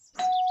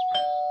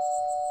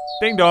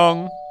Ding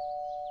dong.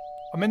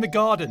 I'm in the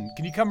garden.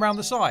 Can you come round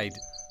the side?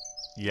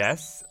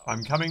 Yes,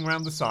 I'm coming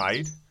round the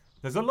side.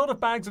 There's a lot of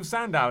bags of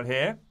sand out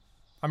here.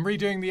 I'm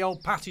redoing the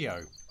old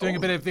patio. Doing a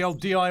bit of the old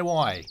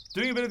DIY.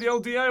 Doing a bit of the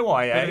old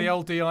DIY, eh? Bit of the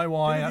old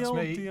DIY, Bit of that's the old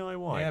me.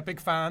 DIY. Yeah,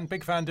 big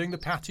fan doing the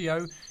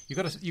patio. You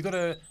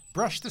gotta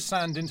brush the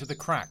sand into the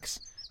cracks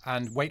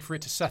and wait for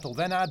it to settle,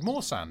 then add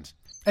more sand.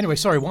 Anyway,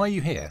 sorry, why are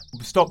you here?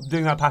 Stop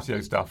doing that patio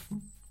stuff.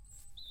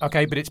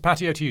 Okay, but it's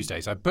Patio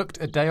Tuesdays. I booked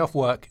a day off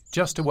work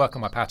just to work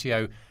on my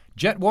patio,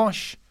 jet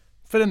wash,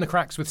 fill in the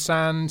cracks with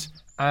sand,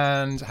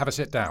 and have a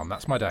sit down.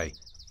 That's my day.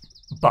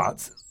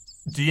 But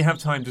do you have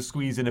time to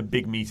squeeze in a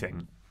big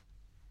meeting?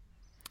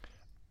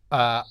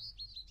 Can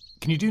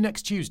you do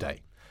next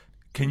Tuesday?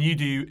 Can you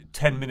do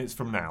 10 minutes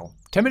from now?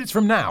 10 minutes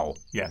from now?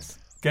 Yes.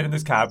 Get in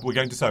this cab. We're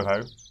going to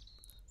Soho.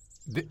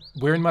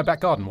 We're in my back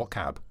garden. What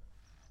cab?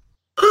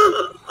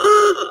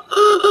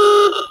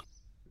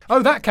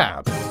 Oh, that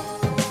cab.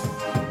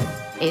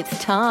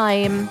 It's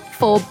time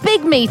for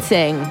Big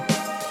Meeting.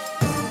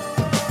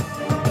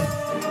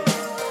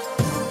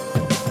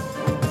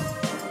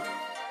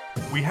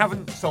 We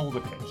haven't sold a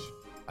pitch.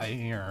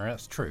 Yeah,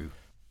 that's true.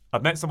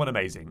 I've met someone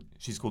amazing.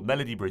 She's called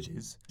Melody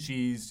Bridges.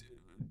 She's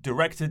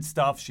directed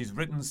stuff. She's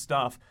written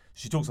stuff.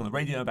 She talks on the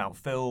radio about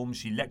film.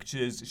 She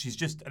lectures. She's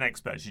just an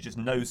expert. She just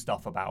knows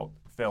stuff about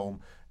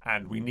film.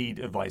 And we need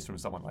advice from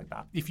someone like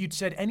that. If you'd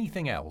said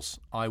anything else,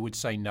 I would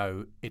say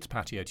no, it's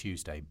Patio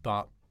Tuesday.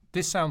 But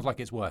this sounds like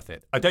it's worth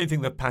it. I don't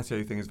think the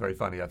patio thing is very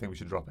funny. I think we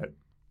should drop it.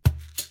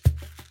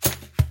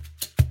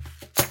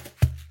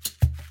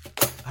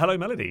 Hello,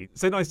 Melody.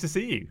 So nice to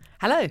see you.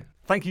 Hello.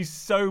 Thank you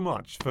so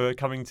much for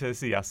coming to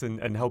see us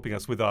and helping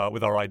us with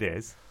our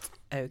ideas.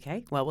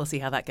 Okay, well, we'll see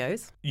how that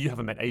goes. You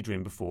haven't met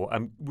Adrian before.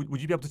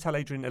 Would you be able to tell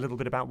Adrian a little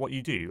bit about what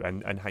you do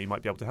and how you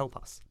might be able to help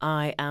us?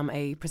 I am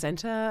a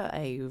presenter,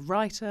 a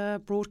writer,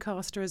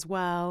 broadcaster as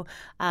well.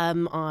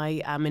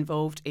 I am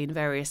involved in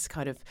various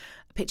kind of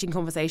pitching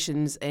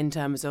conversations in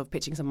terms of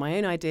pitching some of my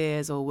own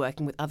ideas or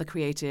working with other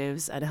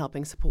creatives and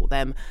helping support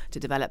them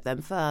to develop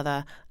them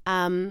further.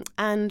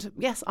 And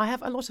yes, I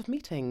have a lot of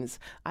meetings.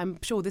 I'm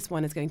sure this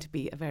one is going to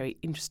be a very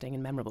interesting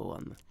and memorable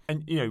one.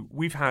 And,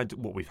 we've had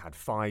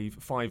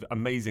five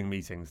amazing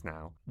meetings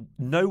now.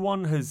 No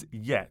one has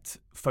yet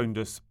phoned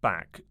us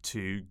back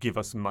to give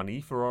us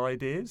money for our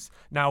ideas.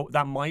 Now,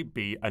 that might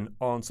be an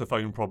answer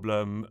phone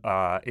problem,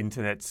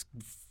 internet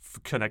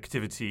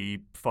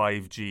connectivity,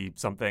 5G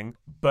something,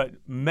 but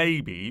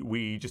maybe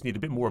we just need a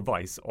bit more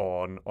advice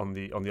on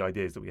the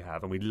ideas that we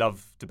have, and we'd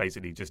love to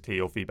basically just hear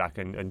your feedback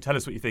and tell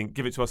us what you think.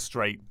 Give it to us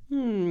straight.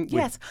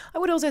 Yes, I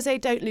would also say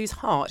don't lose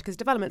heart, because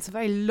development's a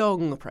very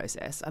long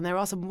process, and there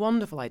are some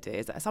wonderful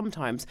ideas that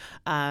sometimes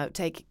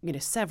take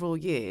several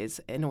years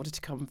in order to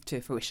come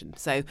to fruition.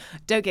 So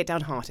don't get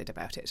downhearted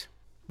about it.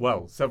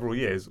 Well, several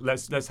years.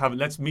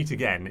 Let's meet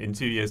again in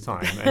 2 years'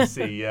 time and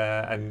see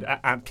and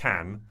at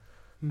Cannes.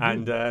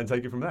 And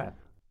take it from there.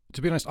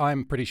 To be honest,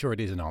 I'm pretty sure it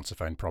is an answer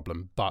phone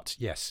problem, but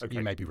yes, Okay.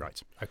 You may be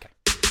right. Okay.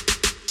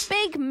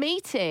 Big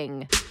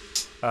Meeting.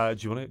 Do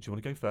you want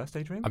to go first,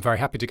 Adrian? I'm very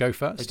happy to go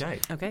first.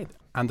 Okay.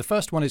 And the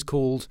first one is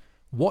called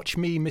 "Watch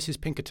Me,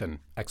 Mrs. Pinkerton!" !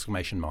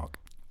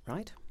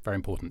 Right. Very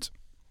important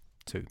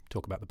to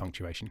talk about the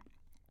punctuation.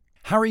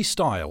 Harry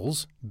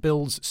Styles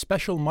builds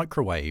special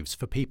microwaves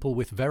for people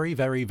with very,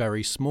 very,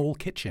 very small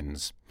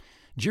kitchens.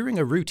 During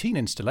a routine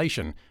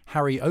installation,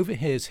 Harry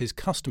overhears his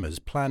customers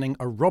planning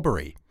a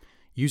robbery.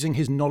 Using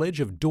his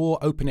knowledge of door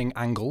opening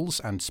angles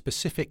and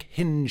specific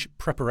hinge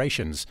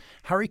preparations,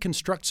 Harry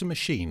constructs a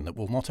machine that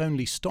will not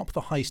only stop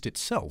the heist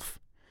itself,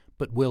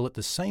 but will at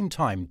the same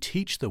time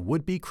teach the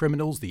would-be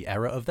criminals the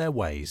error of their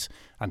ways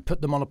and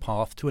put them on a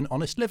path to an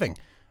honest living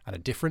and a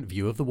different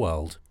view of the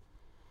world.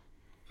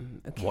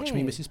 Okay. Watch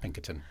me, Mrs.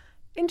 Pinkerton.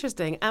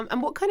 Interesting.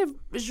 And what kind of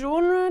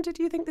genre did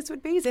you think this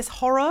would be? Is this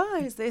horror?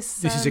 Is this...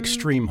 This is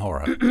extreme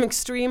horror.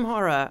 Extreme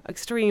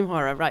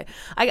horror, right.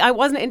 I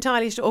wasn't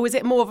entirely sure. Or is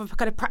it more of a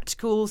kind of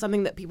practical,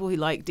 something that people who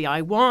like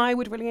DIY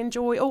would really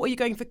enjoy? Or are you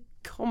going for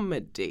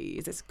comedy?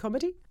 Is this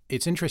comedy?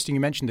 It's interesting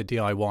you mentioned the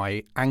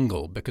DIY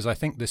angle, because I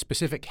think the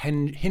specific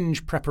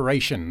hinge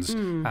preparations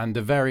and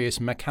the various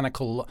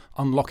mechanical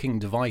unlocking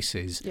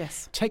devices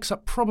takes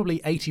up probably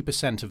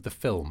 80% of the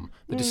film,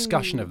 the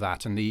discussion of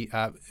that, and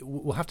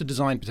we'll have to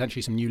design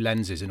potentially some new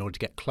lenses in order to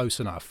get close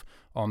enough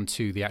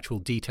onto the actual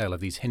detail of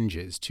these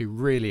hinges to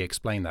really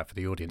explain that for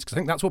the audience, because I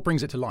think that's what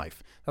brings it to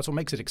life. That's what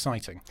makes it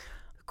exciting.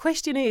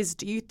 Question is,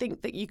 do you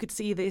think that you could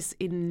see this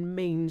in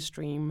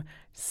mainstream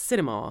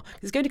cinema?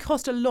 It's going to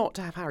cost a lot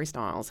to have Harry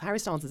Styles. Harry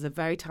Styles is a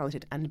very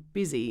talented and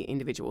busy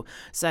individual.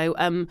 So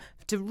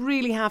to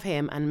really have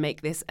him and make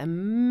this a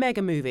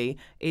mega movie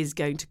is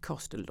going to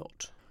cost a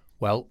lot.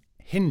 Well,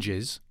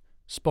 hinges,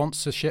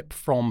 sponsorship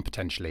from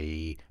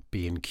potentially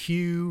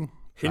B&Q...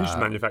 Hinge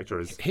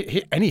manufacturers.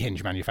 Any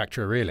hinge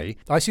manufacturer, really.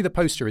 I see the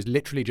poster as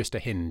literally just a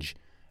hinge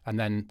and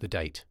then the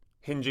date.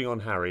 Hinging on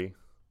Harry.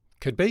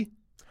 Could be.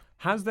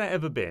 Has there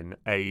ever been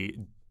a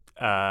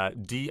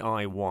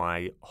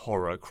DIY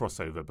horror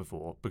crossover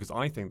before? Because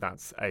I think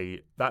that's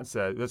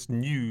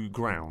new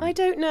ground. I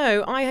don't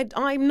know.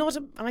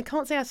 I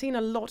can't say I've seen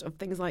a lot of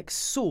things like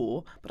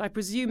Saw, but I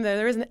presume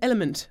there is an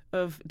element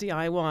of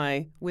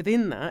DIY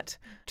within that.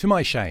 To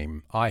my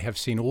shame, I have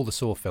seen all the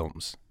Saw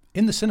films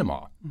in the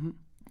cinema,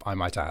 I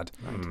might add.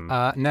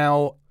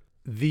 Now,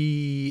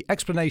 the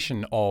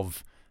explanation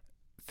of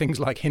things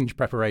like hinge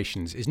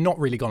preparations is not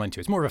really gone into.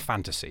 It's more of a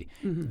fantasy.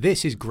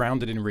 This is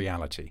grounded in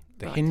reality.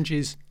 The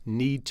hinges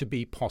need to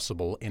be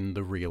possible in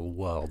the real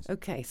world.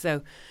 Okay,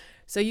 so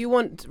you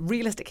want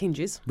realistic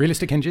hinges.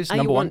 Realistic hinges,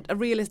 number one. You want a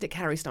realistic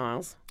Harry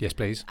Styles. Yes,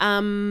 please.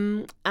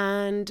 And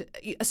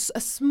a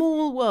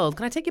small world.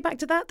 Can I take you back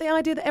to that? The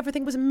idea that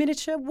everything was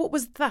miniature? What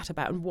was that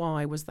about and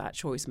why was that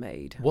choice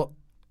made? Well,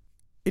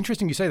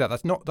 interesting you say that.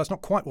 That's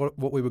not quite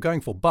what we were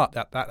going for, but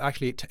that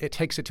actually it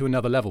takes it to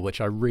another level,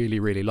 which I really,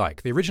 really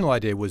like. The original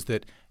idea was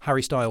that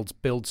Harry Styles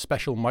builds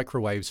special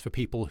microwaves for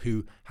people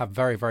who have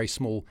very, very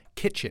small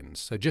kitchens.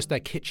 So just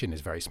their kitchen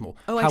is very small.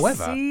 Oh,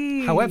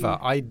 However,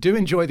 I do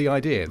enjoy the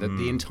idea that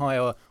the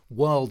entire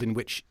world in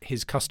which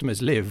his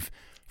customers live,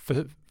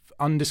 for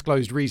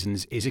undisclosed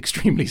reasons, is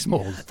extremely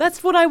small.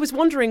 That's what I was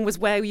wondering was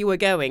where you were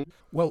going.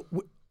 Well,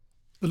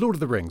 The Lord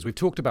of the Rings, we've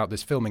talked about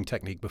this filming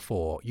technique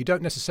before. You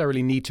don't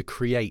necessarily need to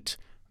create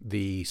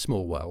the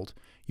small world.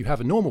 You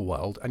have a normal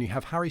world, and you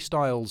have Harry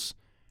Styles,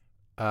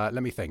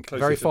 let me think,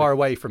 very far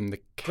away from the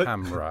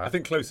camera. I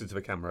think closer to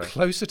the camera.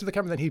 Closer to the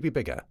camera, then he'd be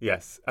bigger.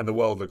 Yes, and the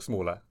world looks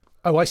smaller.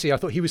 Oh, I see. I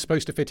thought he was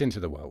supposed to fit into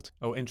the world.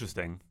 Oh,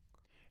 interesting.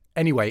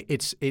 Anyway,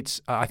 it's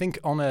I think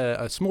on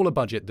a smaller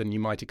budget than you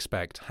might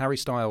expect, Harry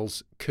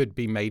Styles could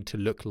be made to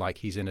look like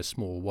he's in a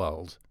small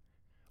world.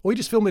 Or you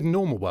just film it in a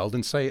normal world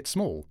and say it's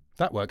small.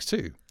 That works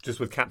too. Just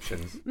with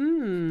captions.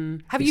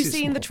 Have you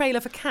seen the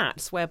trailer for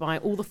Cats, whereby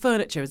all the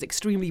furniture is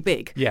extremely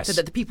big, Yes. so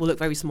that the people look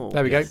very small?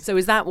 There we go. So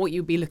is that what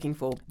you'd be looking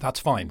for? That's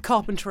fine.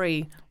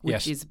 Carpentry,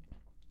 which Yes. is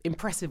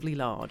impressively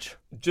large.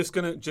 Just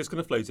gonna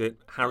float it.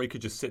 Harry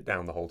could just sit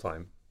down the whole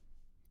time.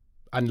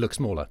 And look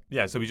smaller.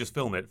 Yeah, so we just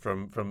film it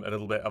from a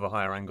little bit of a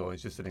higher angle.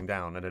 He's just sitting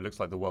down, and it looks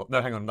like the world.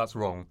 No, hang on, that's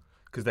wrong,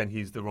 because then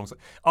he's the wrong side.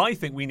 I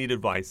think we need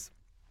advice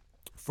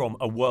from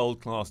a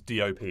world-class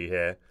DOP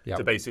here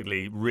to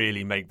basically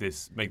really make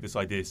this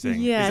idea sing.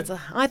 Yeah,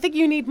 I think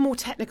you need more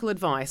technical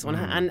advice on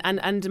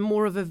and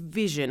more of a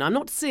vision. I'm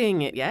not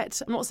seeing it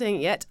yet.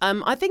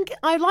 I think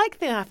I like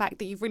the fact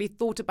that you've really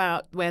thought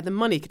about where the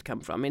money could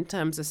come from in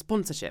terms of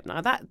sponsorship.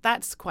 Now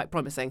that's quite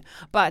promising.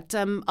 But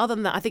other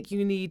than that, I think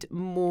you need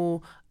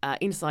more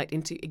insight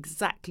into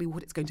exactly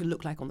what it's going to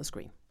look like on the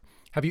screen.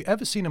 Have you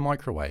ever seen a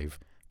microwave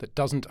that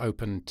doesn't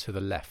open to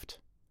the left?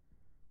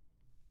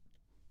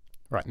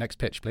 Right, next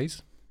pitch,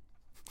 please.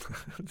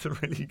 That's a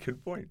really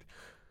good point.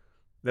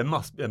 There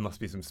must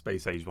be some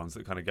space age ones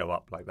that kind of go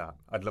up like that.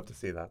 I'd love to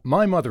see that.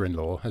 My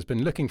mother-in-law has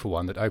been looking for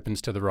one that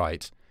opens to the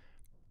right,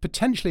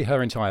 potentially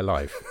her entire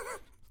life,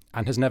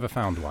 and has never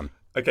found one.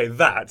 Okay,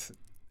 that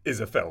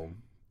is a film.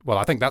 Well,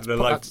 I think that's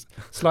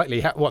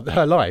slightly her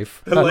Her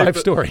life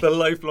story. The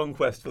lifelong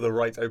quest for the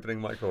right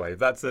opening microwave.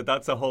 That's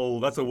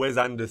a Wes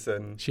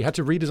Anderson. She had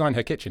to redesign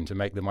her kitchen to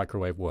make the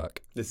microwave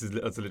work. That's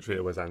literally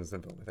a Wes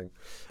Anderson film, I think.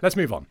 Let's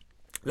move on.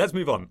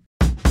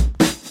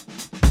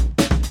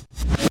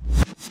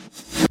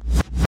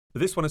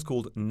 This one is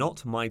called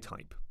Not My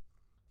Type.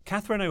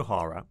 Catherine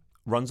O'Hara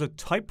runs a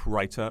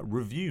typewriter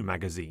review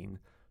magazine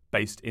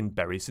based in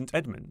Bury St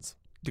Edmunds.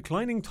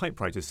 Declining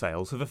typewriter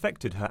sales have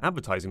affected her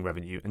advertising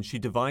revenue, and she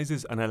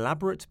devises an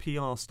elaborate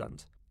PR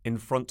stunt. In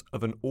front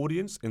of an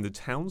audience in the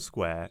town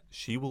square,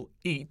 she will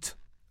eat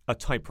a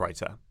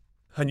typewriter.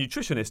 Her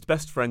nutritionist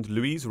best friend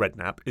Louise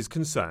Redknapp is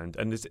concerned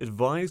and is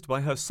advised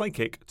by her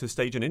psychic to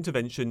stage an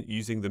intervention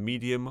using the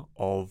medium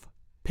of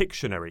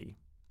Pictionary.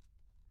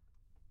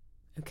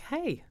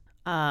 Okay.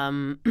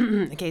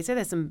 Okay, so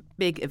there's some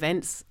big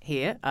events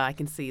here. I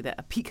can see that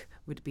a peak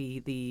would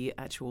be the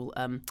actual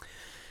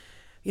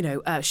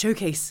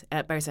showcase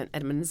at Bury St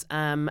Edmunds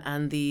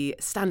and the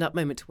stand-up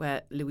moment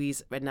where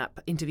Louise Redknapp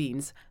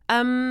intervenes.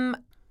 And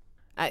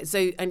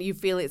you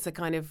feel it's a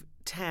kind of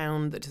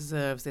town that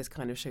deserves this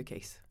kind of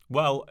showcase?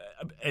 Well,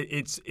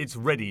 it's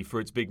ready for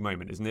its big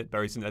moment, isn't it,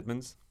 Bury St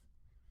Edmunds?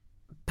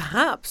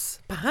 Perhaps.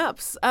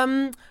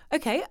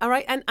 Okay, all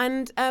right.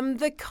 And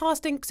the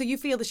casting. So you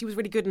feel that she was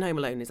really good in Home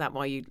Alone. Is that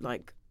why you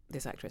like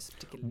this actress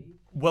particularly?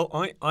 Well,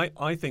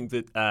 I think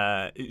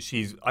that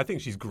she's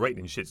great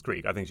in Schitt's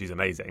Creek. I think she's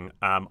amazing.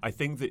 I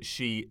think that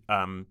she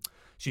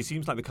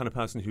seems like the kind of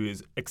person who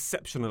is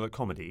exceptional at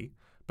comedy,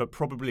 but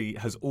probably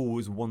has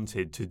always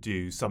wanted to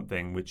do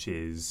something which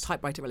is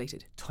typewriter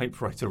related,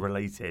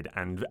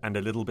 and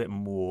a little bit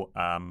more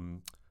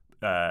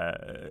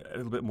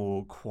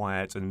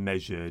quiet and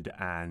measured,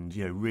 and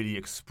really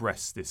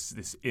express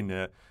this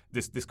inner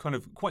this kind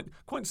of quite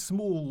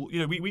small.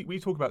 We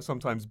talk about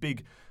sometimes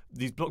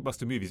these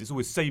blockbuster movies. It's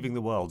always saving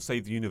the world,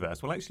 save the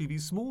universe. Well, actually,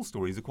 these small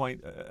stories are quite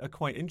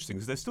interesting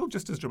because they're still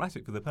just as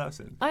dramatic for the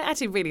person. I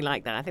actually really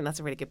like that. I think that's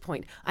a really good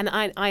point. And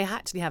I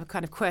actually have a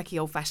kind of quirky,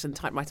 old-fashioned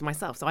typewriter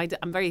myself. So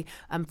I'm very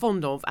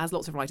fond of, as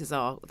lots of writers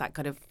are, that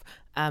kind of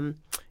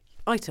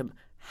item.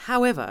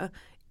 However,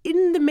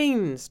 in the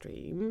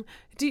mainstream,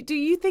 do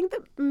you think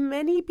that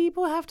many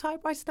people have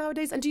typewriters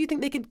nowadays? And do you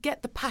think they could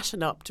get the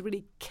passion up to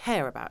really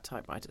care about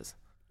typewriters?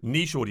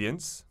 Niche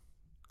audience,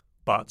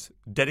 but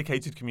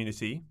dedicated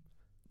community.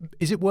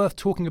 Is it worth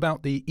talking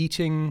about the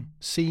eating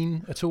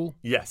scene at all?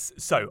 Yes.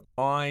 So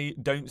I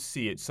don't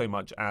see it so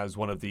much as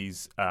one of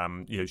these,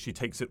 she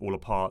takes it all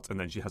apart and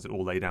then she has it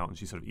all laid out and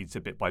she sort of eats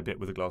it bit by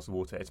bit with a glass of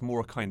water. It's more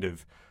a kind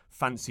of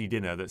fancy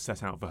dinner that's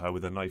set out for her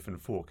with a knife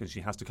and fork, and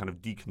she has to kind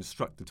of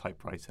deconstruct the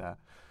typewriter.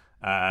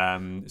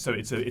 So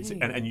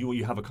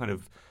you have a kind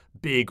of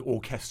big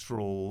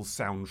orchestral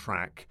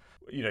soundtrack,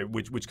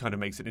 which kind of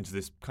makes it into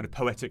this kind of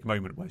poetic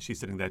moment where she's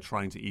sitting there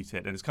trying to eat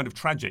it, and it's kind of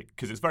tragic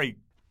because it's very.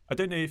 I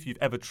don't know if you've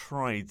ever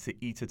tried to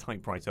eat a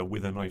typewriter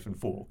with a knife and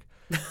fork.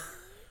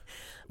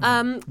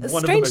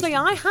 Strangely,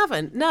 I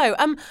haven't. No.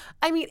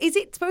 Is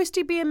it supposed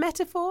to be a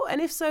metaphor?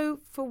 And if so,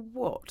 for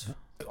what?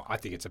 I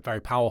think it's a very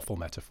powerful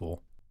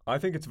metaphor. I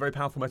think it's a very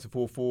powerful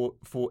metaphor for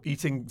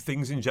eating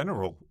things in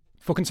general.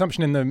 For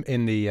consumption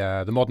in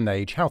the modern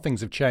age, how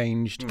things have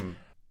changed.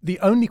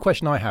 The only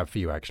question I have for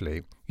you,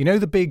 actually,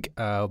 the big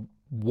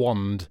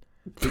wand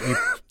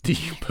that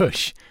you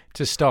push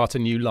to start a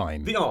new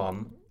line? The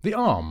arm. The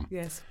arm?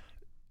 Yes.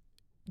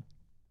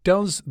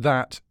 Does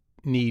that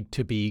need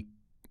to be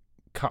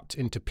cut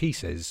into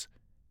pieces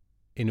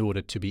in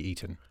order to be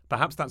eaten?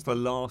 Perhaps that's the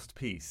last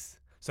piece.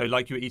 So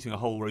like you're eating a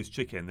whole roast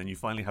chicken, then you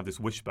finally have this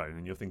wishbone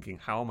and you're thinking,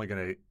 how am I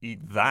going to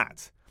eat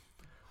that?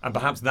 And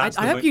perhaps that's...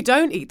 I hope you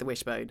don't eat the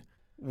wishbone.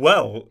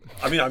 Well,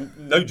 I'm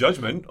no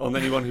judgment on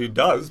anyone who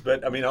does,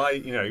 but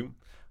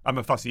I'm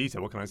a fussy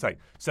eater. What can I say?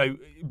 So,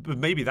 but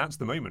maybe that's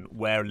the moment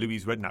where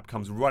Louise Redknapp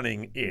comes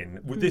running in.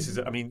 This is,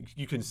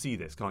 you can see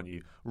this, can't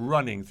you?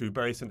 Running through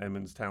Bury St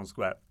Edmunds Town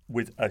Square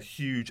with a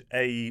huge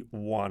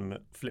A1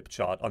 flip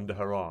chart under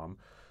her arm.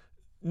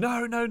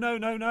 No.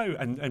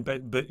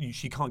 But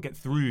she can't get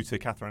through to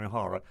Catherine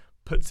O'Hara.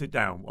 Puts it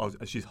down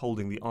as she's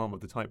holding the arm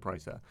of the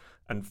typewriter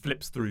and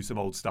flips through some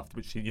old stuff,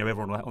 which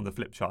everyone on the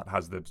flip chart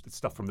has the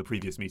stuff from the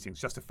previous meetings,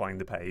 just to find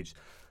the page.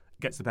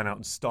 Gets the pen out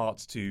and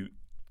starts to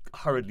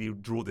hurriedly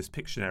draw this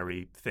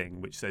Pictionary thing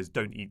which says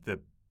don't eat the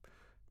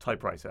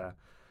typewriter,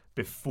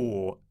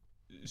 before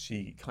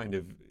she kind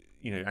of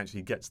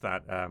actually gets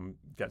that arm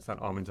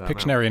into her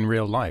Pictionary mouth. in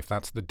real life,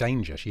 that's the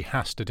danger. She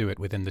has to do it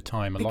within the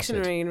time allotted.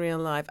 Pictionary in real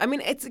life.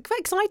 It's quite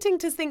exciting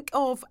to think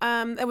of.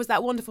 There was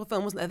that wonderful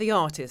film, wasn't there, The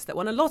Artist, that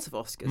won a lot of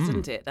Oscars,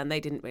 didn't it? And they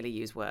didn't really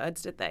use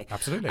words, did they?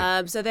 Absolutely.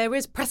 So there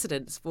is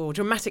precedence for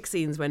dramatic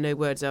scenes where no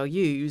words are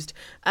used.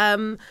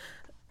 And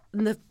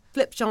the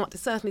flip chart is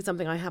certainly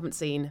something I haven't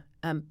seen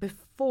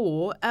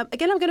before.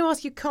 Again, I'm going to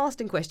ask you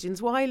casting questions.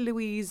 Why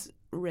Louise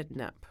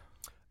Redknapp?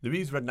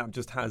 Louise Redknapp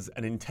just has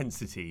an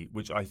intensity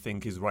which I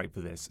think is right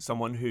for this.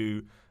 Someone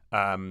who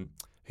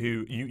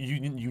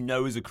you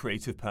as a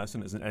creative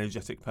person, as an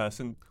energetic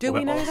person. Do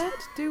we know that?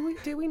 Do we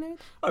know?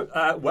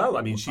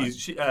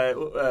 She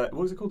what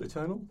was it called?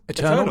 Eternal.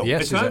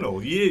 Yes.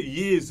 Eternal.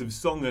 Years of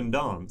song and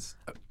dance.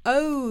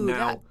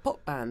 That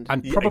pop band.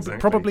 And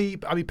probably,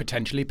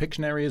 potentially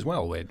Pictionary as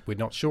well. We're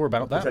not sure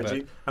about that.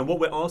 But... And what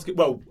we're asking,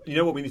 what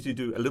we need to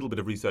do a little bit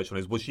of research on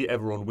is, was she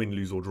ever on Win,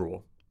 Lose or Draw?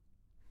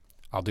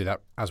 I'll do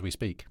that as we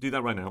speak. Do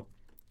that right now.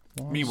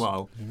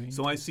 Meanwhile,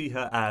 so I see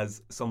her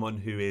as someone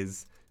who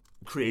is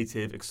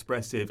creative,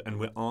 expressive, and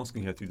we're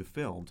asking her through the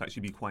film to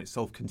actually be quite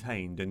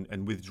self-contained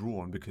and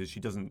withdrawn, because she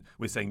doesn't.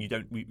 We're saying you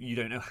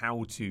don't know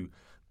how to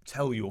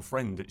tell your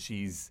friend that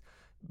she's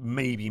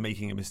maybe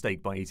making a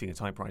mistake by eating a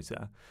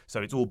typewriter.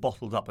 So it's all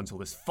bottled up until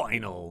this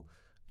final,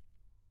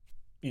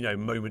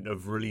 moment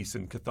of release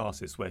and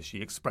catharsis where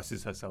she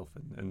expresses herself,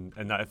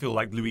 and I feel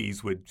like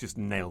Louise would just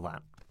nail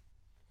that.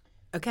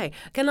 Okay.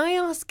 Can I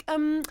ask,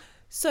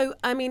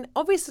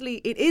 obviously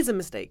it is a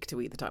mistake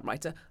to eat the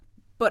typewriter,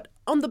 but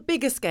on the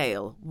bigger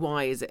scale,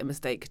 why is it a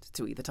mistake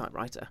to eat the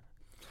typewriter?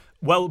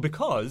 Well,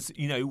 because,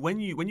 when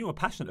you are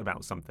passionate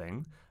about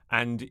something,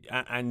 and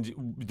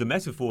the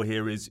metaphor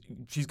here is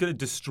she's going to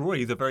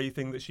destroy the very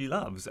thing that she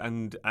loves.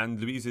 And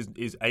Louise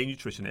is a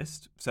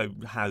nutritionist, so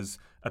has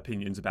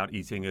opinions about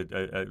eating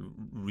a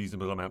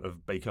reasonable amount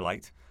of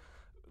Bakelite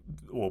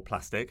or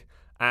plastic.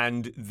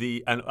 And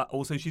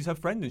also she's her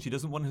friend, and she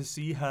doesn't want to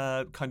see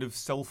her kind of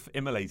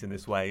self-immolate in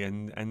this way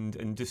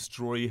and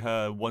destroy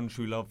her one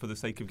true love for the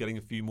sake of getting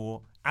a few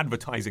more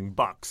advertising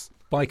bucks.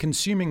 By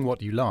consuming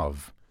what you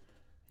love,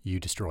 you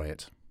destroy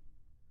it.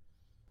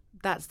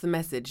 That's the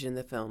message in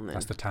the film, then.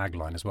 That's the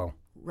tagline as well.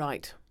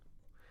 Right.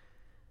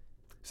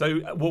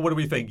 So what do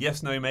we think?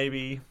 Yes, no,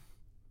 maybe?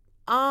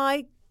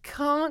 I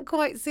can't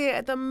quite see it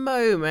at the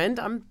moment.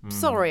 I'm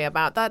sorry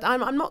about that.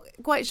 I'm not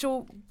quite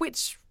sure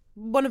which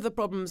one of the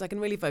problems I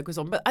can really focus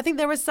on, but I think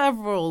there are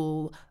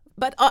several.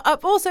 But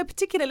also,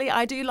 particularly,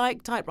 I do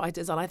like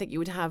typewriters, and I think you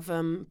would have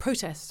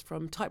protests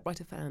from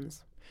typewriter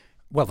fans.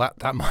 Well,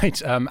 that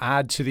might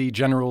add to the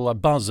general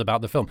buzz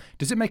about the film.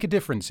 Does it make a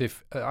difference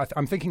if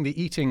I'm thinking the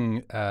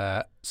eating /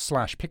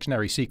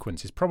 Pictionary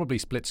sequence is probably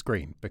split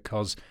screen,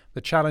 because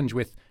the challenge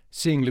with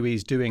seeing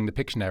Louise doing the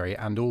Pictionary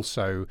and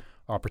also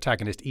our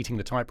protagonist eating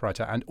the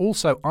typewriter, and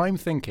also I'm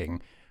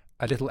thinking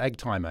a little egg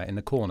timer in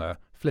the corner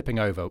flipping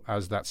over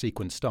as that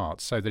sequence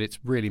starts, so that it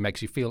really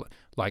makes you feel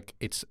like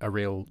it's a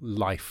real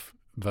life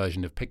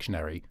version of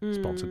Pictionary,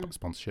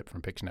 sponsorship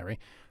from Pictionary.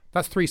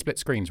 That's 3 split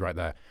screens right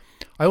there.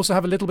 I also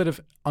have a little bit of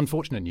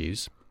unfortunate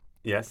news.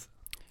 Yes.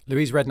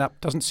 Louise Redknapp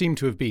doesn't seem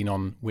to have been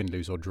on Win,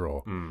 Lose or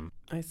Draw.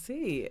 I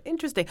see.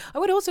 Interesting. I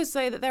would also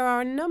say that there are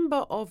a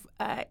number of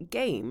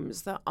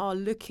games that are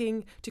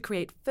looking to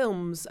create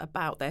films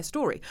about their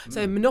story.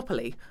 So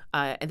Monopoly,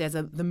 there's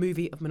the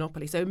movie of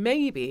Monopoly. So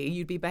maybe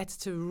you'd be better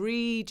to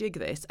rejig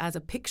this as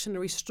a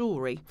Pictionary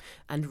story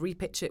and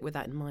repitch it with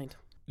that in mind.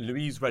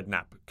 Louise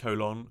Redknapp,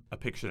 a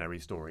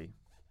Pictionary story.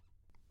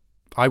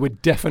 I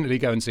would definitely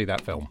go and see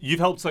that film. You've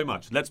helped so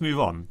much. Let's move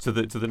on to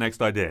the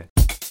next idea.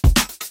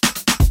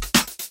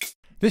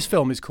 This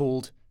film is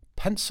called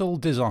Pencil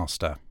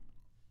Disaster.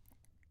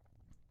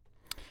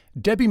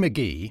 Debbie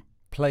McGee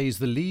plays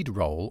the lead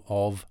role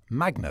of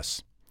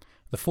Magnus,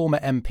 the former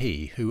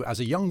MP who,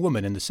 as a young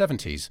woman in the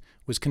 70s,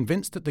 was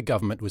convinced that the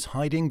government was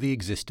hiding the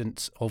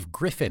existence of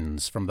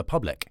griffins from the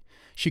public.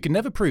 She could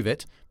never prove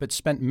it, but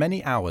spent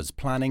many hours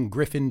planning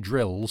griffin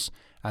drills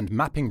and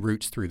mapping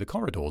routes through the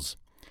corridors.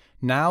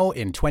 Now,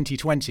 in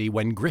 2020,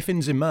 when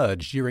griffins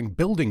emerge during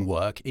building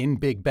work in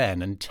Big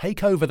Ben and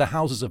take over the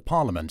Houses of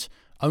Parliament,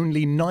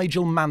 only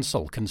Nigel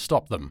Mansell can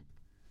stop them.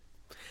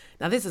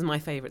 Now, this is my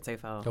favourite so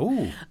far.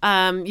 Ooh.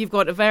 You've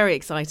got a very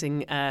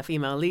exciting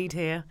female lead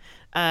here.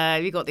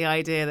 You've got the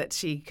idea that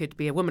she could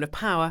be a woman of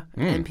power,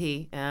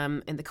 MP,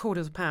 in the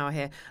corridors of power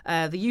here.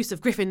 The use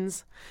of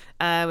griffins,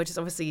 which is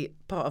obviously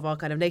part of our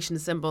kind of nation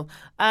symbol.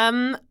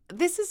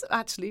 This is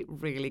actually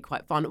really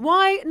quite fun.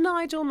 Why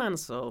Nigel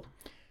Mansell?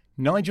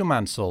 Nigel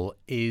Mansell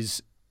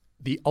is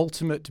the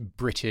ultimate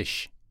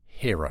British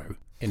hero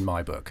in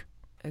my book.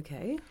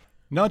 Okay.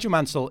 Nigel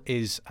Mansell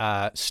is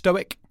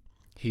stoic,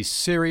 he's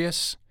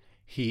serious,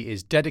 he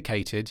is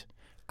dedicated,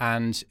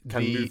 and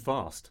Can move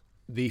fast.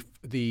 The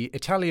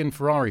Italian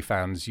Ferrari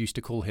fans used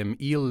to call him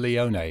Il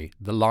Leone,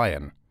 the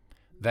lion.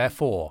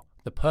 Therefore,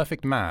 the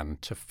perfect man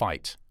to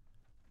fight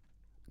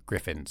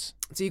griffins.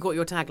 So you got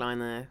your tagline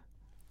there.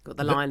 Got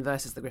the lion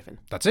versus the griffin.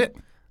 That's it.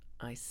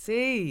 I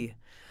see.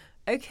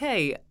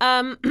 Okay.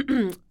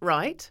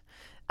 Right.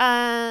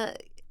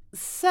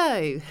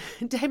 So,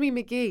 Debbie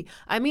McGee,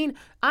 I mean,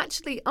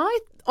 actually, I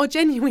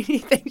genuinely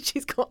think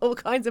she's got all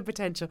kinds of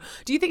potential.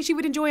 Do you think she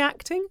would enjoy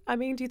acting? I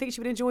mean, do you think she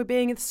would enjoy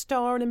being a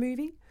star in a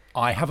movie?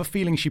 I have a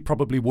feeling she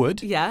probably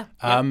would. Yeah.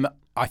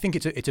 I think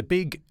it's a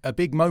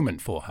big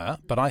moment for her,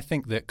 but I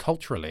think that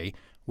culturally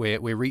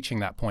we're reaching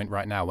that point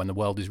right now when the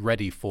world is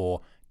ready for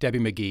Debbie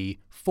McGee,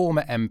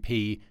 former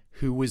MP,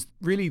 who was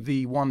really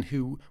the one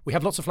who... We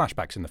have lots of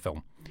flashbacks in the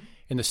film.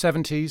 In the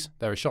 70s,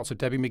 there are shots of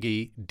Debbie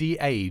McGee,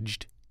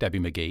 de-aged Debbie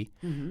McGee,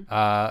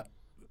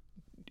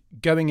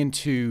 going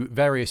into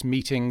various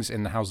meetings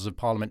in the Houses of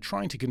Parliament,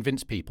 trying to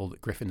convince people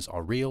that griffins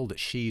are real, that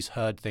she's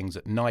heard things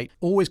at night,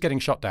 always getting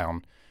shot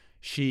down.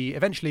 She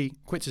eventually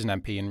quits as an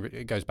MP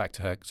and goes back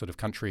to her sort of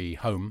country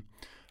home.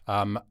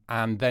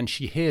 And then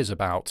she hears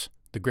about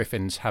the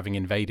griffins having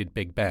invaded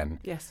Big Ben.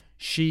 Yes.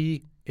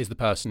 She is the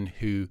person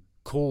who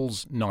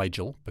calls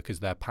Nigel, because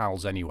they're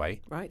pals anyway.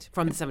 Right,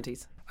 from the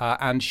 70s.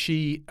 And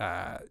she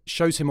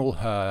shows him all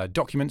her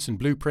documents and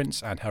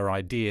blueprints and her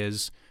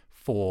ideas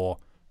for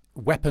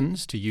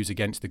weapons to use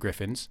against the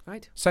griffins.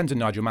 Right. Sends in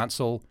Nigel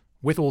Mansell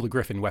with all the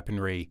griffin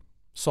weaponry,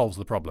 solves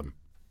the problem.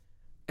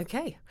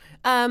 Okay.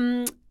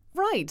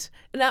 Right.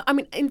 Now, I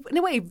mean, in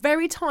a way,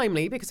 very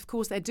timely, because, of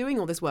course, they're doing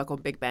all this work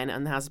on Big Ben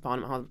and the House of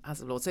Parliament,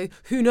 House of Lords. So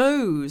who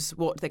knows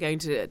what they're going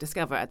to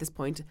discover at this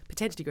point?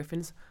 Potentially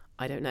griffins.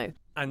 I don't know.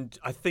 And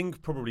I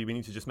think probably we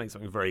need to just make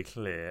something very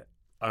clear.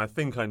 And I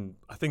think I'm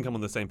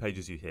on the same page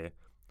as you here.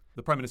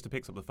 The Prime Minister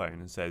picks up the phone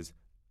and says,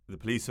 the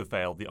police have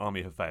failed, the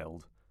army have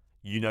failed.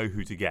 You know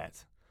who to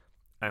get.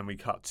 And we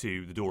cut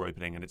to the door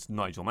opening and it's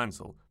Nigel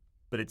Mansell.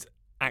 But it's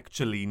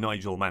actually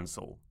Nigel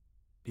Mansell.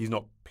 He's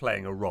not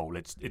playing a role.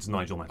 It's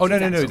Nigel Mansell. Oh,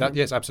 no.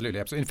 Yes, absolutely.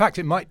 In fact,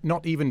 it might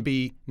not even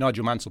be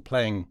Nigel Mansell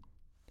playing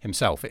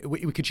himself. We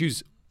could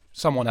choose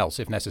someone else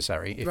if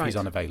necessary, if he's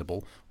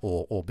unavailable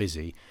or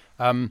busy.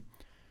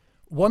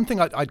 One thing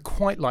I'd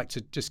quite like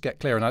to just get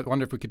clear, and I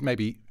wonder if we could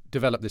maybe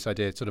develop this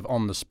idea sort of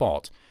on the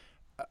spot.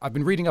 I've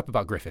been reading up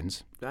about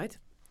griffins. Right.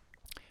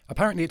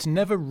 Apparently, it's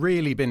never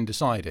really been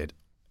decided,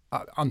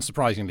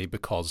 unsurprisingly,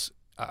 because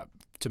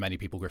to many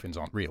people, griffins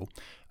aren't real.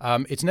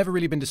 It's never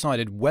really been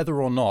decided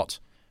whether or not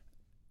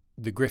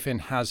the griffin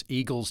has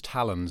eagle's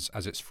talons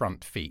as its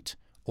front feet,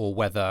 or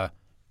whether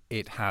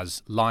it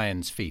has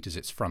lion's feet as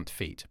its front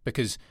feet.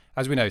 Because,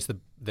 as we know, it's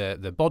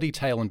the body,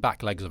 tail, and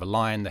back legs of a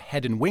lion, the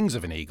head and wings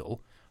of an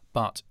eagle,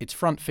 but its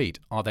front feet,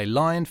 are they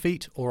lion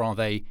feet or are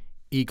they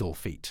eagle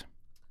feet?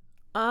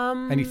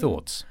 Any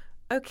thoughts?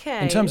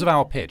 Okay. In terms of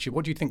our pitch,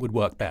 what do you think would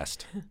work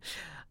best?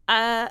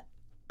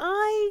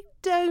 I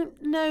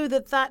don't know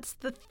that that's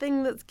the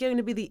thing that's going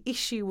to be the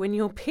issue when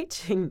you're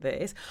pitching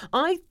this.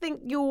 I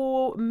think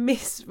you're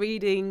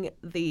misreading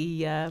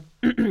the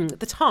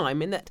the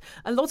time, in that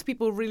a lot of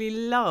people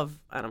really love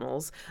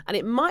animals, and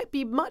it might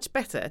be much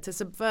better to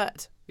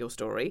subvert your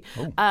story,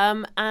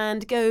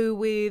 and go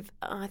with,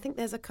 I think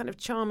there's a kind of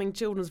charming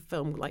children's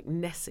film like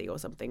Nessie or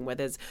something, where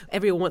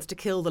everyone wants to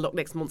kill the Loch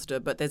Ness Monster,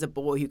 but there's a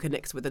boy who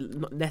connects with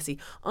Nessie.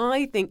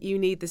 I think you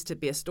need this to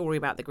be a story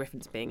about the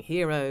Griffins being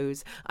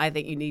heroes. I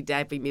think you need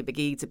Davy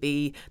McGee to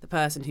be the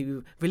person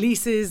who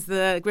releases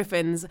the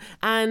Griffins,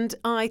 and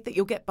I think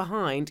you'll get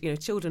behind,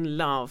 children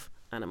love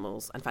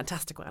animals and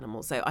fantastical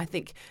animals. So I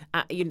think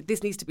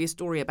this needs to be a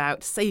story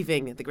about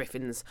saving the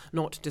Griffins,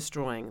 not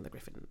destroying the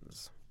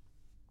Griffins.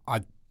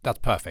 That's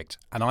perfect.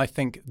 And I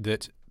think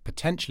that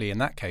potentially in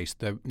that case,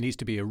 there needs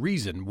to be a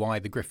reason why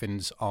the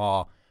Griffins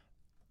are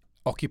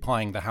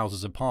occupying the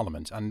Houses of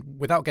Parliament. And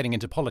without getting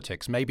into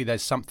politics, maybe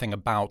there's something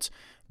about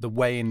the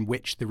way in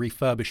which the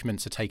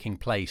refurbishments are taking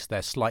place.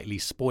 They're slightly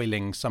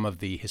spoiling some of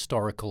the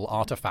historical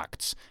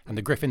artefacts, and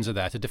the Griffins are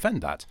there to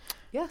defend that.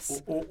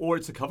 Yes. Or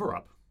it's a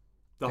cover-up.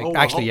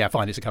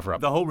 Fine, it's a cover-up.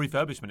 The whole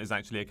refurbishment is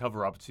actually a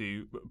cover-up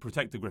to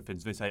protect the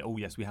Griffins. They say, oh,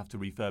 yes, we have to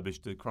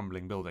refurbish the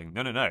crumbling building.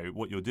 No.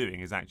 What you're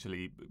doing is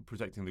actually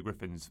protecting the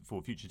Griffins for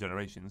future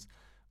generations.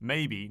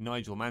 Maybe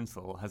Nigel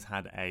Mansell has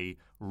had a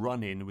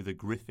run-in with a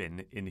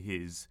Griffin in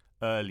his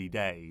early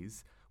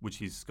days, which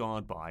he's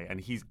scarred by,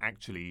 and he's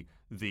actually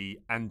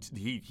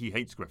he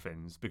hates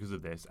Griffins because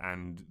of this,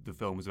 and the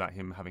film is about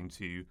him having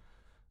to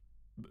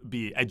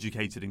be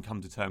educated and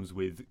come to terms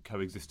with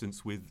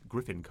coexistence with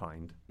Griffin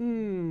kind.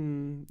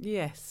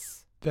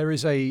 Yes.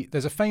 There's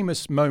a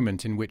famous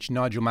moment in which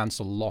Nigel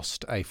Mansell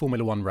lost a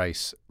Formula One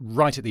race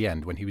right at the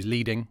end when he was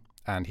leading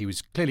and he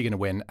was clearly going to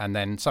win, and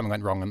then something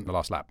went wrong on the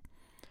last lap.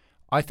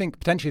 I think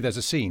potentially there's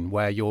a scene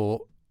where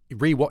you're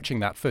rewatching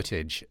that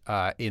footage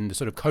in the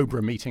sort of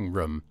Cobra meeting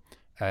room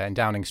in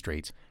Downing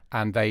Street,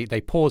 and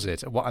they pause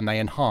it and they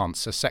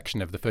enhance a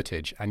section of the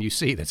footage, and you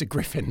see there's a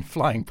Griffin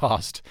flying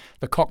past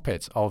the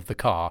cockpit of the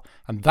car,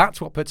 and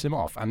that's what puts him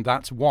off, and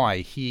that's why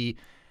he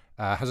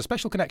has a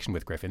special connection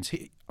with Griffins.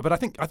 But I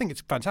think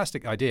it's a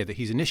fantastic idea that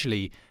he's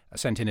initially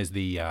sent in as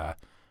the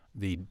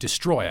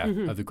destroyer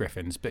of the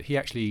Griffins, but he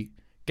actually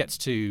gets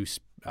to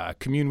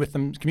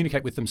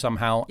communicate with them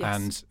somehow,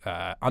 yes,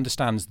 and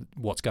understands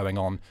what's going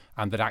on,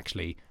 and that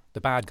actually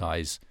the bad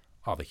guys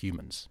are the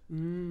humans.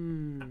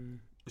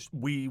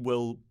 We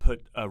will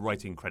put a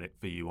writing credit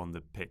for you on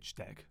the pitch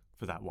deck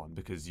for that one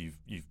because you've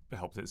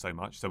helped it so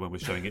much. So when we're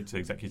showing it to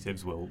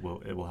executives, it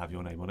will have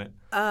your name on it.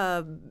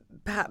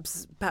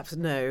 Perhaps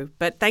no,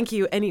 but thank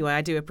you anyway.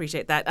 I do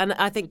appreciate that, and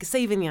I think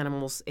saving the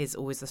animals is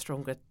always the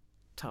stronger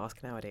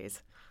task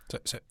nowadays.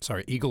 So,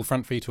 sorry, eagle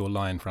front feet or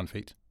lion front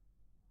feet?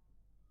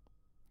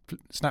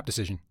 Snap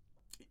decision.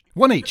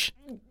 One each.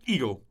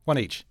 Eagle. One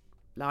each.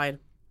 Lion.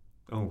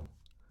 Oh.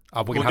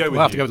 We'll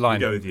have to go with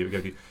lion. We'll go with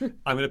you.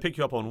 I'm going to pick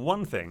you up on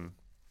one thing.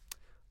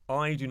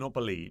 I do not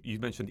believe, you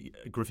mentioned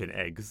griffin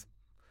eggs.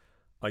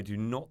 I do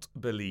not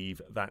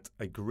believe that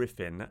a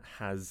griffin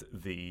has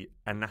the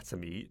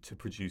anatomy to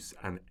produce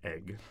an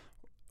egg.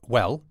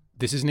 Well,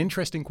 this is an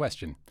interesting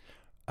question.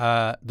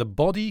 The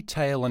body,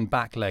 tail and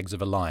back legs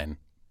of a lion,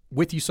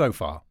 with you so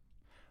far,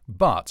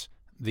 but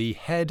the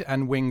head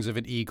and wings of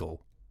an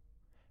eagle.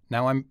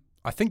 Now,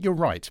 I think you're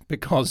right,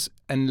 because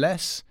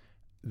unless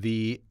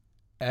the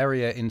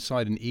area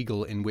inside an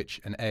eagle in which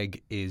an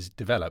egg is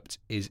developed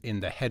is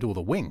in the head or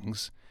the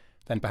wings,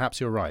 then perhaps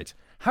you're right.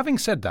 Having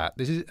said that,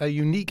 this is a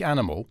unique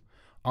animal.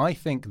 I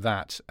think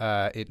that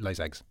it lays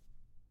eggs.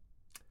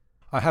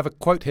 I have a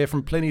quote here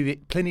from Pliny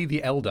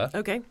the Elder.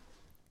 Okay.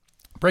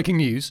 Breaking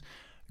news.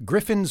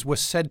 Griffins were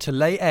said to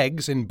lay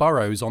eggs in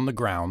burrows on the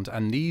ground,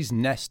 and these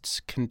nests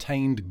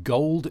contained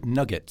gold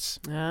nuggets.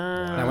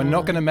 Now, we're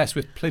not going to mess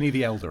with Pliny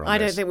the Elder on this. I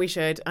don't think we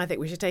should. I think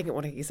we should take it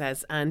what he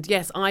says. And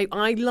yes,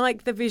 I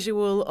like the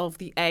visual of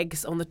the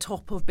eggs on the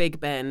top of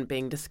Big Ben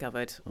being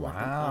discovered.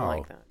 Wow. I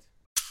like that.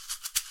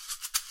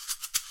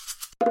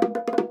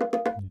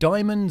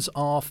 Diamonds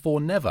are for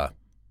never.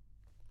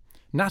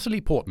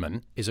 Natalie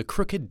Portman is a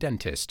crooked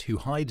dentist who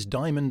hides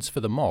diamonds for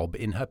the mob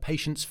in her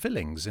patients'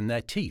 fillings in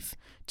their teeth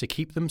to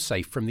keep them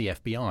safe from the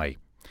FBI.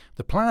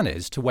 The plan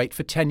is to wait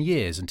for 10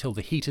 years until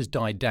the heat has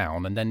died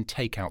down and then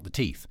take out the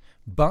teeth.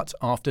 But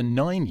after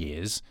 9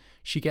 years,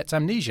 she gets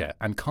amnesia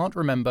and can't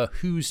remember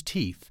whose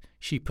teeth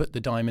she put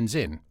the diamonds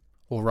in,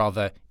 or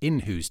rather, in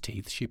whose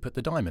teeth she put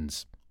the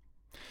diamonds.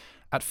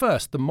 At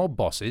first, the mob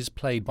bosses,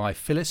 played by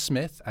Phyllis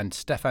Smith and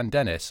Stefan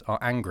Dennis, are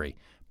angry.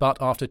 But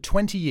after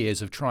 20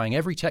 years of trying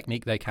every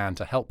technique they can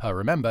to help her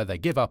remember, they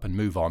give up and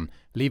move on,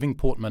 leaving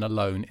Portman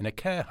alone in a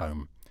care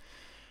home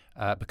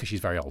because she's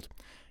very old.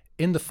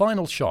 In the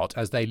final shot,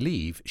 as they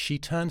leave, she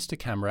turns to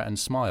camera and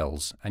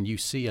smiles, and you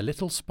see a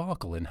little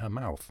sparkle in her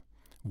mouth.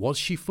 Was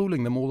she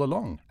fooling them all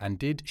along? And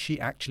did she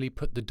actually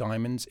put the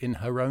diamonds in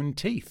her own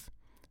teeth?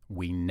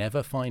 We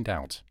never find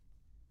out.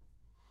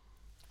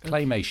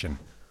 Claymation.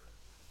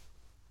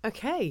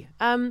 Okay.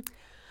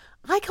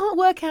 I can't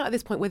work out at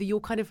this point whether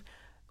you're kind of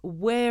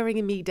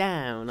wearing me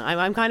down.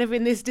 I'm kind of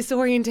in this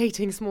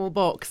disorientating small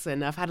box,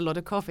 and I've had a lot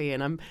of coffee,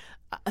 and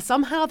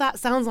somehow that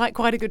sounds like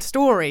quite a good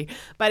story,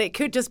 but it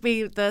could just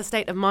be the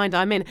state of mind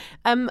I'm in.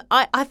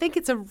 I think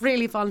it's a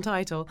really fun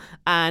title,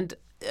 and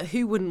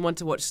who wouldn't want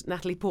to watch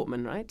Natalie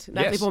Portman, right?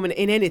 Natalie Yes. Portman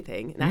in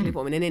anything. Natalie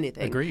Portman in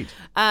anything. Agreed.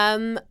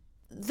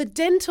 The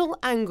dental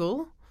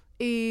angle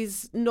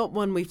is not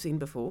one we've seen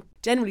before.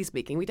 Generally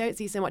speaking, we don't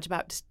see so much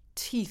about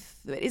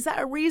teeth. Is that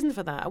a reason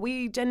for that? Are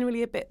we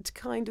generally a bit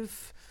kind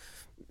of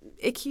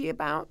icky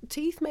about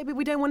teeth? Maybe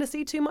we don't want to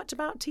see too much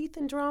about teeth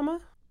in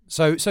drama?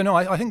 So no,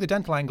 I think the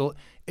dental angle,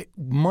 it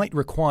might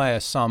require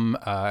some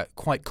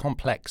quite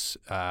complex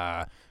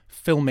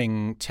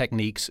filming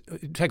techniques.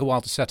 It'd take a while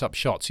to set up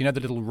shots. You know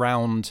the little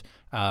round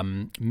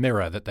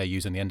mirror that they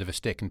use on the end of a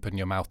stick and put in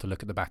your mouth to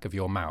look at the back of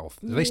your mouth.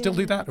 Do they still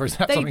do that, or is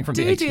that something from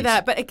the 80s? They do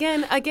that, but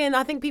again,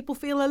 I think people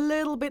feel a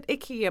little bit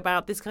icky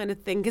about this kind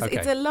of thing because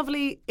it's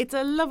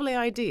a lovely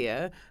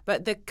idea,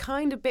 but the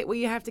kind of bit where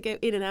you have to go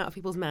in and out of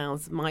people's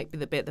mouths might be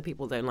the bit that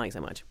people don't like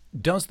so much.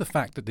 Does the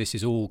fact that this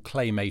is all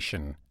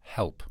claymation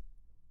help?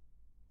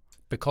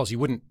 Because it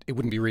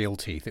wouldn't be real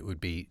teeth; it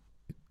would be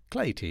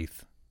clay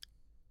teeth,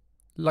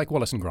 like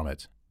Wallace and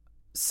Gromit.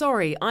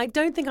 Sorry, I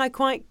don't think I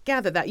quite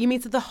gathered that. You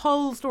mean that the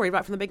whole story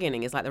right from the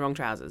beginning is like the wrong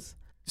trousers?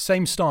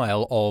 Same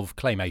style of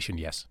claymation,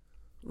 yes.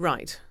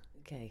 Right.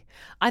 Okay.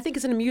 I think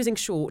it's an amusing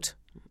short,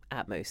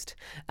 at most,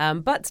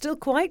 but still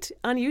quite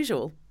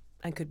unusual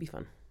and could be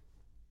fun.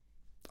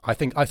 I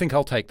think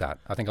I'll take that.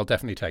 I think I'll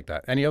definitely take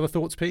that. Any other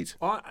thoughts, Pete?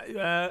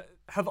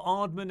 Have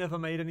Aardman ever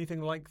made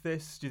anything like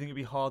this? Do you think it'd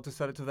be hard to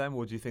sell it to them,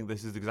 or do you think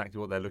this is exactly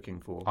what they're looking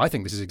for? I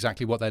think this is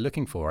exactly what they're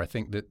looking for. I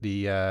think that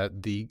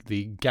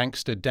the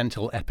gangster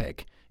dental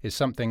epic is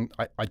something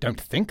I don't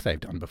think they've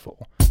done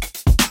before.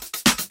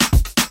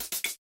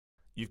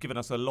 You've given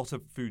us a lot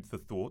of food for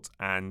thought,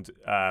 and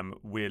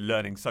we're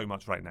learning so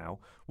much right now.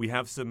 We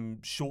have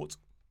some short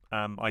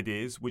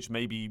ideas, which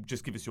maybe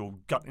just give us your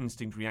gut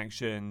instinct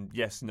reaction.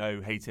 Yes,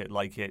 no, hate it,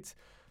 like it,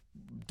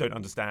 don't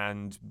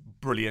understand,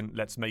 brilliant,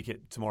 let's make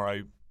it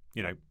tomorrow,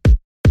 you know.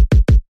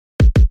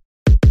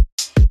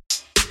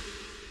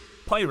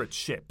 Pirate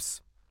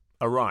ships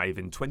arrive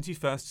in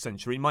 21st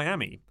century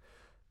Miami.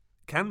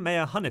 Can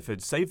Mayor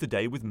Hunniford save the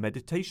day with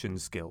meditation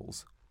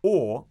skills?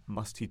 Or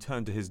must he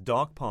turn to his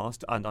dark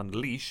past and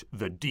unleash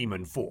the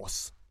demon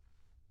force?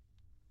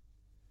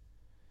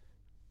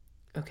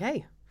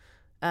 Okay.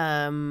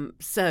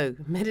 So,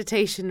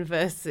 meditation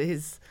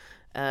versus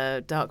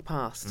dark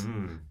past.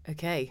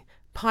 Okay.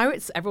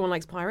 Pirates, everyone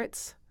likes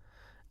pirates.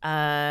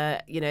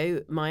 Miami,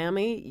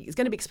 it's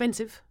going to be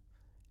expensive.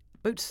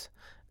 Boats.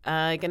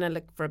 Going to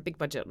look for a big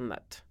budget on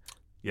that.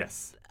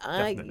 Yes,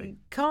 definitely.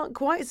 I can't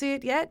quite see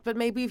it yet, but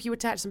maybe if you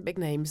attach some big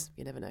names,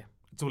 you never know.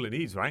 It's all it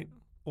needs, right?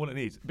 All it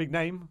needs. Big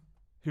name.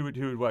 Who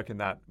would work in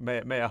that?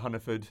 Mayor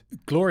Hunniford.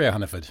 Gloria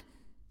Hunniford.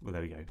 Well,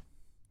 there we go.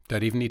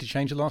 Don't even need to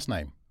change the last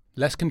name.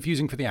 Less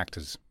confusing for the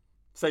actors.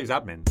 Saves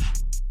admin.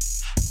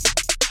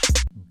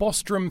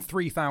 Bostrom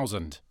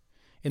 3000.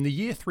 In the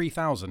year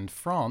 3000,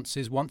 France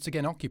is once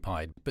again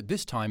occupied, but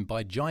this time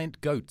by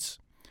giant goats.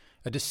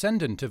 A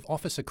descendant of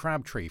Officer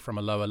Crabtree from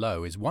a lower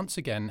low is once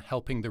again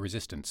helping the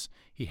resistance.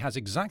 He has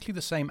exactly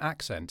the same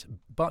accent,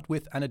 but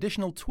with an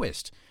additional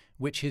twist,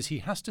 which is he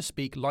has to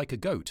speak like a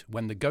goat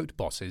when the goat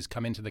bosses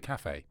come into the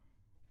cafe.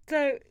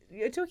 So,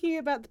 you're talking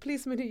about the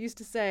policeman who used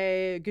to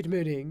say, "Good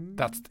morning."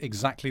 That's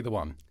exactly the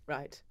one.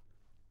 Right.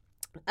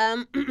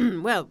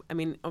 Well, I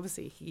mean,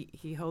 obviously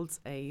he holds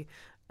a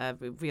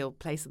real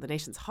place in the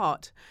nation's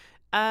heart.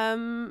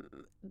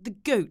 The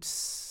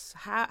goats.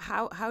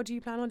 How do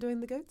you plan on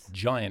doing the goats?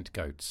 Giant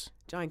goats.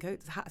 Giant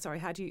goats.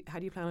 How do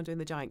you plan on doing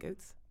the giant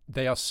goats?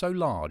 They are so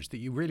large that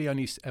you really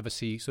only ever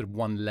see sort of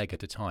one leg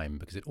at a time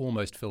because it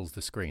almost fills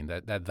the screen.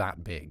 They're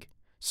that big.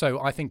 So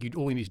I think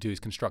all you need to do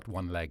is construct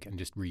one leg and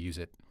just reuse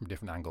it from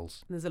different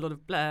angles. And there's a lot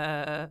of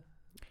blah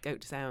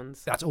goat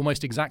sounds. That's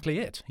almost exactly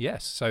it,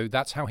 yes. So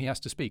that's how he has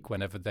to speak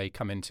whenever they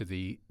come into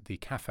the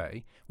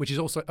cafe, which is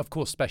also, of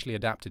course, specially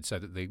adapted so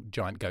that the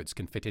giant goats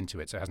can fit into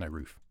it, so it has no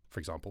roof, for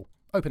example.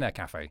 Open-air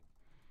cafe.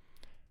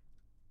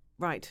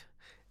 Right.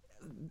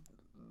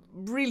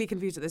 Really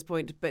confused at this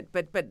point,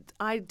 but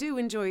I do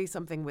enjoy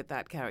something with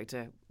that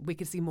character. We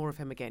could see more of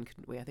him again,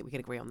 couldn't we? I think we can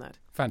agree on that.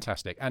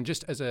 Fantastic. And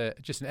just as an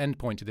end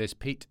point to this,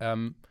 Pete,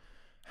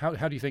 how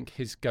do you think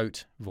his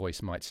goat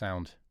voice might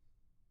sound?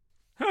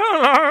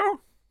 Hello!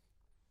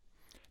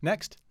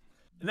 Next.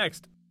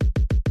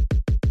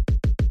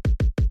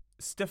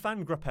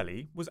 Stefan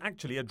Grappelli was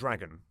actually a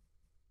dragon.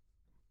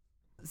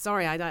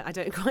 Sorry, I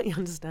don't quite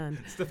understand.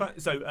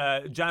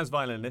 Jazz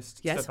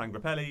violinist Yes. Stefan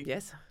Grappelli.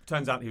 Yes.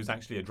 Turns out he was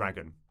actually a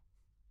dragon.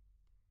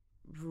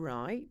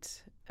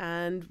 Right.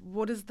 And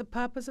what is the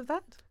purpose of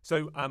that?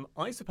 So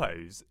I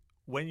suppose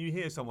when you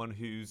hear someone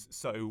who's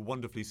so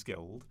wonderfully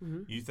skilled,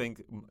 you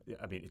think,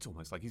 I mean, it's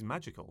almost like he's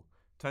magical.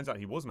 Turns out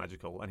he was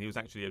magical, and he was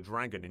actually a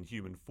dragon in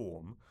human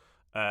form,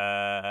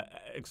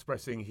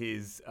 expressing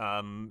his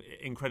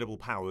incredible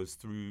powers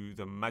through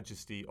the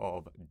majesty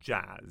of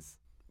jazz.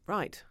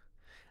 Right.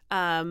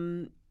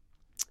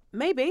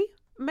 Maybe.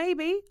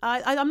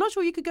 I'm not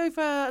sure you could go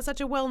for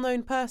such a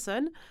well-known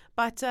person,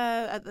 but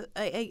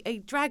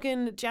a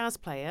dragon jazz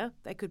player,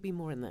 there could be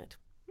more in that.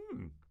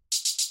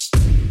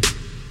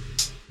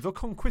 The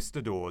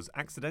conquistadors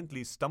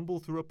accidentally stumble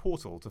through a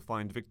portal to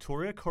find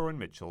Victoria Corrin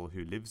Mitchell,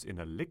 who lives in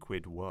a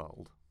liquid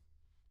world.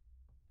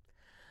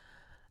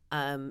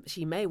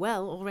 She may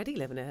well already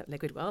live in a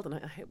liquid world, and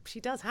I hope she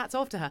does. Hats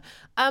off to her.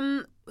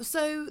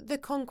 So the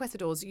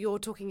conquistadors, you're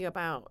talking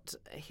about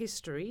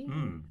history,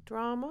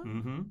 drama,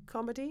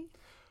 comedy?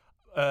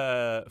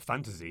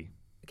 Fantasy.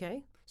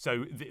 Okay.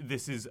 So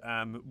this is,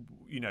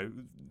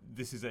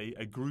 this is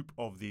a group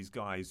of these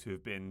guys who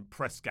have been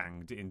press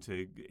ganged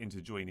into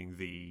joining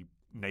the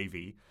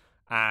Navy,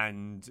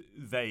 and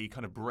they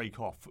kind of break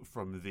off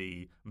from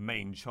the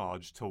main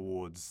charge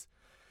towards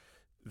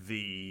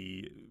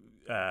the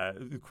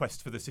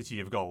quest for the City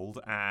of Gold,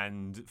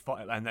 and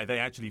they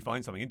actually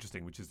find something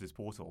interesting, which is this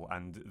portal,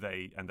 and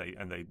they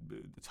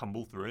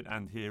tumble through it,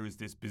 and here is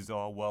this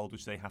bizarre world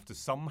which they have to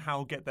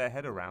somehow get their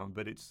head around,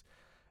 but it's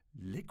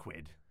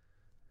liquid.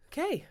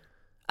 Okay.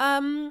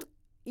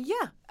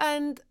 Yeah,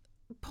 and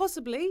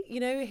possibly,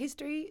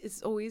 history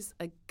is always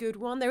a good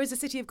one. There is a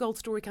City of Gold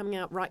story coming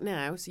out right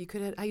now, so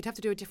you'd have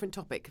to do a different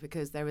topic,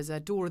 because there is a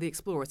Dora the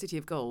Explorer, City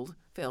of Gold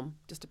film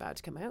just about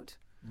to come out.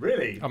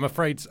 Really? I'm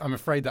afraid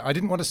that I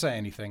didn't want to say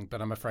anything,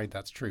 but I'm afraid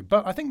that's true.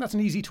 But I think that's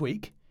an easy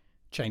tweak.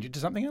 Change it to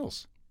something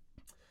else.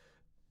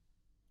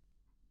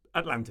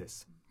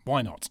 Atlantis.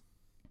 Why not?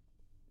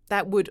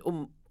 That would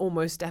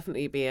almost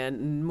definitely be a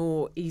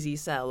more easy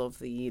sell of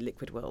the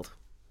liquid world.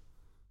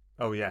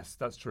 Oh, yes,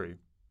 that's true.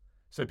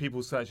 So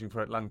people searching for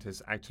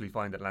Atlantis actually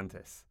find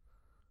Atlantis.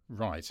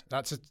 Right.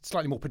 That's a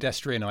slightly more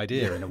pedestrian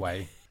idea in a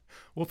way.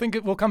 We'll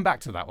come back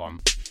to that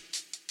one.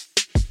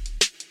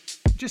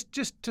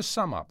 Just to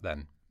sum up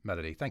then,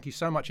 Melody, thank you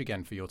so much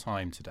again for your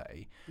time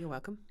today. You're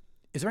welcome.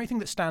 Is there anything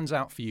that stands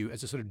out for you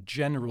as a sort of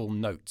general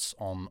notes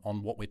on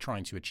what we're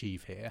trying to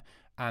achieve here?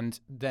 And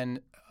then,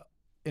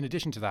 in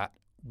addition to that,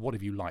 what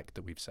have you liked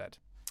that we've said?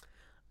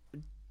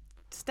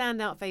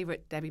 Standout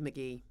favourite, Debbie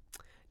McGee.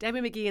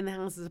 Debbie McGee in the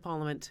Houses of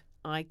Parliament.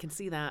 I can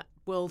see that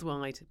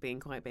worldwide being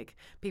quite big.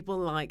 People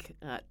like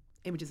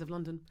Images of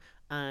London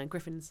and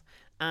Griffins,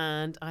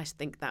 and I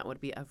think that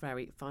would be a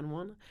very fun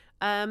one.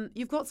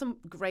 You've got some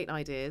great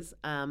ideas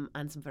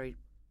and some very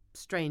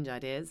strange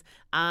ideas,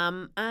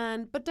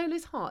 but don't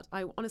lose heart.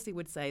 I honestly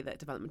would say that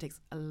development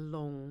takes a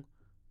long,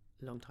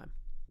 long time.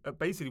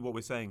 Basically, what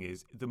we're saying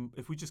is,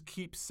 if we just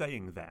keep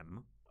saying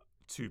them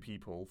to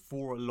people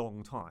for a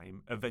long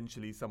time,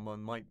 eventually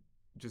someone might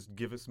just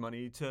give us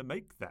money to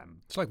make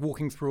them. It's like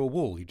walking through a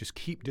wall. You just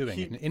keep doing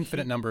it an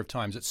infinite number of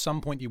times. At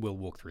some point, you will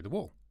walk through the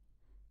wall.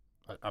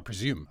 I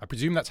presume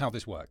that's how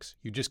this works.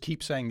 You just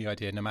keep saying the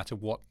idea no matter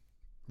what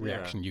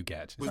reaction you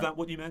get. Was that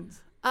what you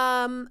meant?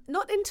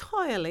 Not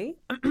entirely,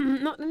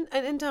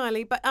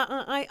 entirely, but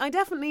I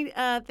definitely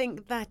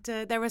think that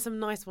there are some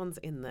nice ones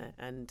in there,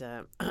 and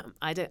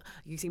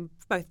you seem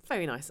both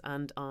very nice,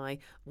 and I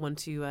want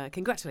to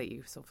congratulate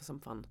you for some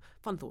fun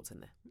thoughts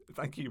in there.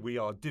 Thank you. We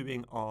are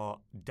doing our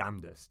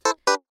damnedest.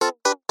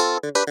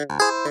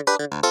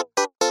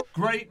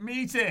 Great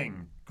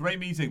meeting.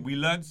 We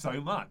learned so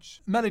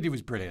much. Melody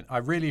was brilliant. I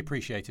really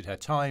appreciated her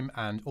time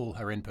and all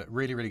her input.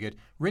 Really, really good.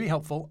 Really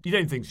helpful. You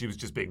don't think she was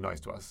just being nice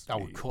to us?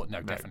 Oh, of course.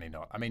 No, definitely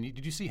not. I mean,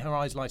 did you see her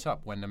eyes light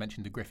up when I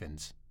mentioned the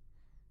Griffins?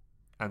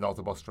 And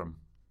Arthur Bostrom.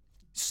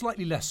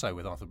 Slightly less so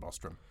with Arthur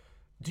Bostrom.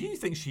 Do you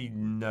think she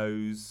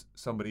knows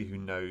somebody who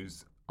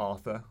knows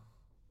Arthur?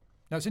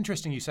 Now, it's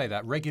interesting you say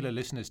that. Regular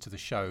listeners to the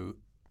show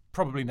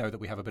probably know that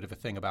we have a bit of a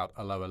thing about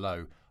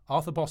Allo.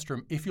 Arthur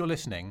Bostrom, if you're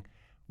listening,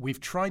 we've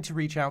tried to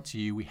reach out to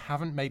you. We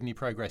haven't made any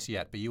progress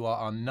yet, but you are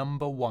our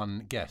number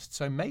one guest.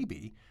 So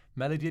maybe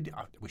Melody,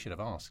 we should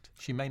have asked.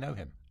 She may know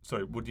him.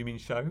 Sorry, what do you mean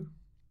show?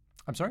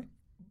 I'm sorry?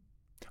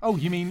 Oh,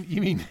 you mean...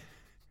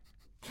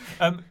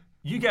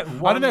 You get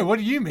one... I don't know. What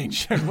do you mean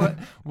show?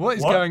 What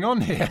is going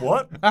on here?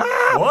 What?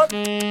 What?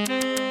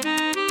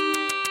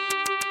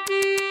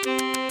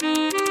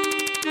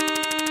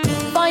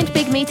 Find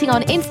Big Meeting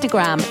on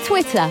Instagram,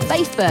 Twitter,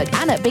 Facebook,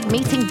 and at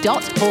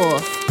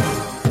bigmeeting.horse.